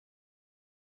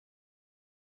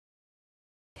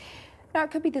Now,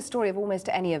 it could be the story of almost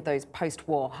any of those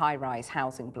post-war high-rise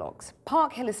housing blocks.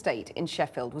 Park Hill Estate in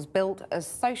Sheffield was built as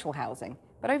social housing,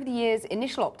 but over the years,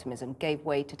 initial optimism gave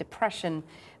way to depression,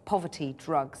 poverty,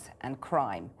 drugs and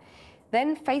crime.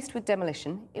 Then, faced with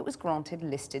demolition, it was granted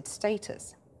listed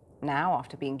status. Now,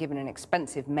 after being given an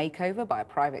expensive makeover by a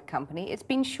private company, it's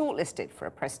been shortlisted for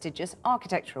a prestigious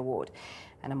architecture award.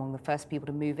 And among the first people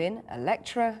to move in, a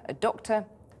lecturer, a doctor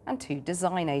and 2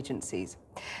 design agencies.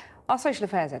 Our social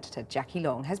affairs editor, Jackie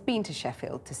Long, has been to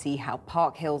Sheffield to see how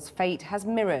Park Hill's fate has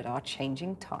mirrored our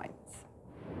changing times.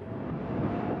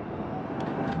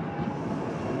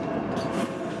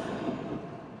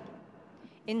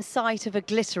 In sight of a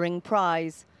glittering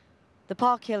prize, the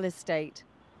Park Hill Estate,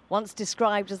 once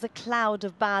described as a cloud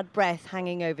of bad breath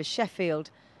hanging over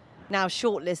Sheffield, now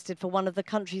shortlisted for one of the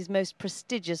country's most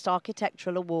prestigious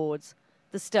architectural awards,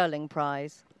 the Stirling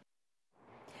Prize.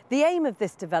 The aim of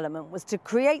this development was to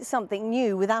create something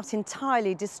new without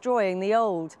entirely destroying the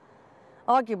old.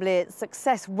 Arguably, its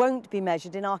success won't be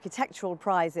measured in architectural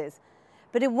prizes,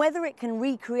 but in whether it can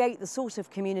recreate the sort of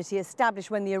community established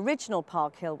when the original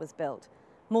Park Hill was built,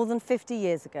 more than 50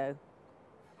 years ago.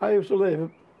 I used to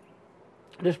live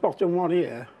this bottom one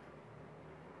here.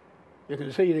 You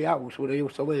can see the house where I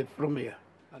used to live from here.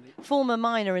 Former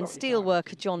miner and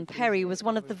steelworker John Perry was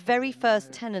one of the very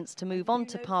first tenants to move on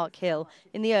to Park Hill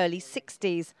in the early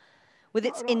 60s. With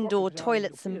its indoor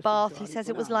toilets and bath, he says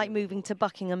it was like moving to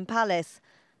Buckingham Palace.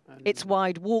 Its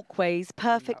wide walkways,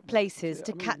 perfect places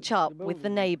to catch up with the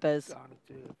neighbours.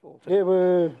 They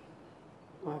were,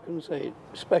 I can say,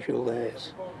 special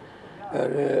days.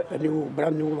 A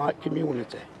brand new like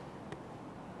community.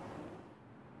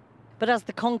 But as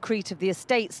the concrete of the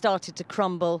estate started to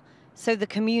crumble, so the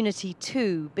community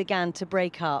too began to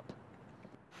break up.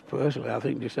 Personally, I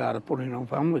think they started putting on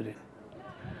families in.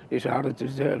 They started to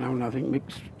turn around, I think,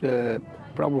 mix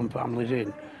problem families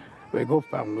in with good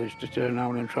families to turn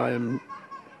around and try and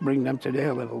bring them to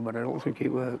their level, but I don't think it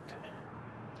worked.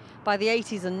 By the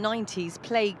 80s and 90s,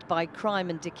 plagued by crime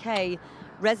and decay,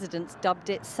 residents dubbed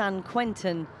it San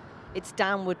Quentin. Its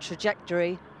downward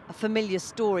trajectory, a familiar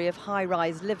story of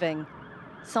high-rise living,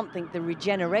 something the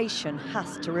regeneration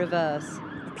has to reverse.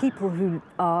 The people who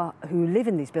live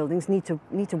in these buildings need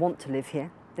to want to live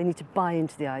here. They need to buy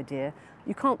into the idea.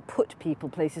 You can't put people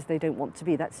places they don't want to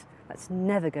be. That's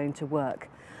never going to work.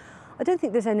 I don't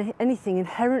think there's anything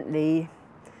inherently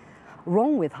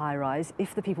wrong with high-rise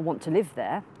if the people want to live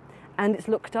there and it's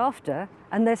looked after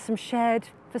and there's some shared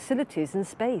facilities and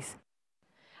space.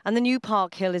 And the new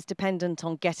Park Hill is dependent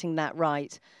on getting that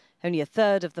right. Only a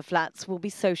third of the flats will be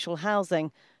social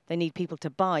housing. They need people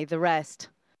to buy the rest.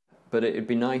 But it'd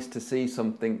be nice to see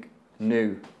something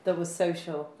new. That was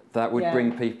social. That would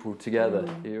bring people together.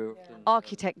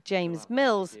 Architect James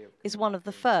Mills is one of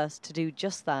the first to do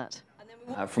just that.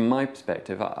 From my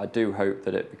perspective, I do hope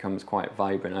that it becomes quite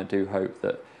vibrant. I do hope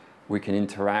that we can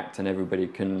interact and everybody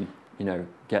can,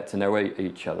 get to know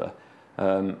each other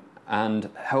and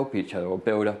help each other or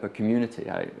build up a community.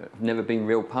 I've never been a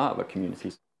real part of a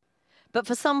community. But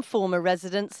for some former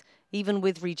residents, even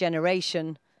with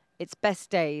regeneration, its best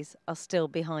days are still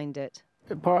behind it.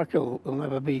 Park Hill will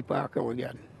never be Park Hill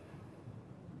again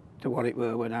to what it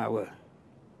were when I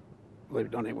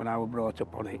lived on it, when I was brought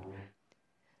up on it.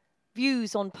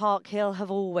 Views on Park Hill have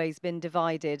always been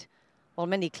divided. While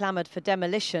many clamoured for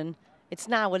demolition, it's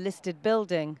now a listed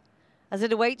building. As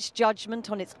it awaits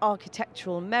judgment on its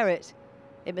architectural merit,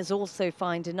 it must also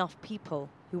find enough people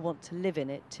who want to live in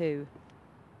it too.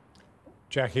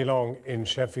 Jackie Long in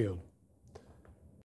Sheffield.